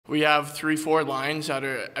we have 3-4 lines that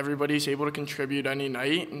everybody's able to contribute any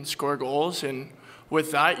night and score goals, and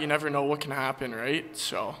with that, you never know what can happen, right?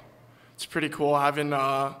 So it's pretty cool having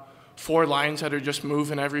 4 lines that are just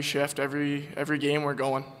moving every shift, every game we're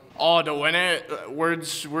going. Oh, to win it,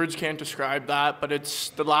 words can't describe that, but it's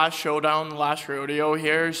the last showdown, the last rodeo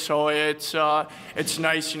here, so it's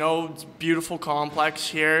nice, you know, it's a beautiful complex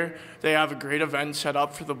here. They have a great event set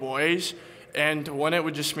up for the boys, and to win it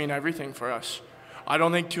would just mean everything for us. I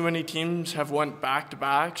don't think too many teams have went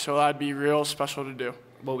back-to-back, so that'd be real special to do.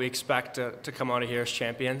 What we expect to come out of here as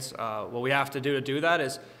champions, what we have to do that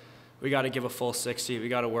is we got to give a full 60. We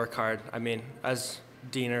got to work hard. I mean, as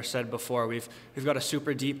Diener said before, we've got a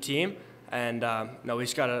super deep team, and no, we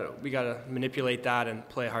gotta manipulate that and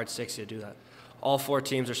play a hard 60 to do that. All 4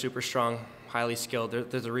 teams are super strong, highly skilled.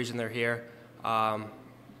 There's a reason they're here.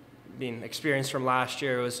 Experience from last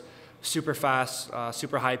year, it was super fast,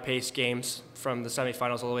 super high-paced games from the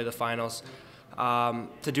semifinals all the way to the finals.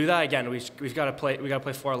 To do that again, we've got to play. We got to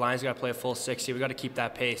play 4 lines. We got to play a full 60. We got to keep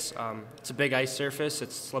that pace. It's a big ice surface.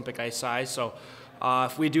 It's Olympic ice size. So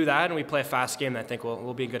if we do that and we play a fast game, I think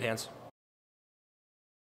we'll be in good hands.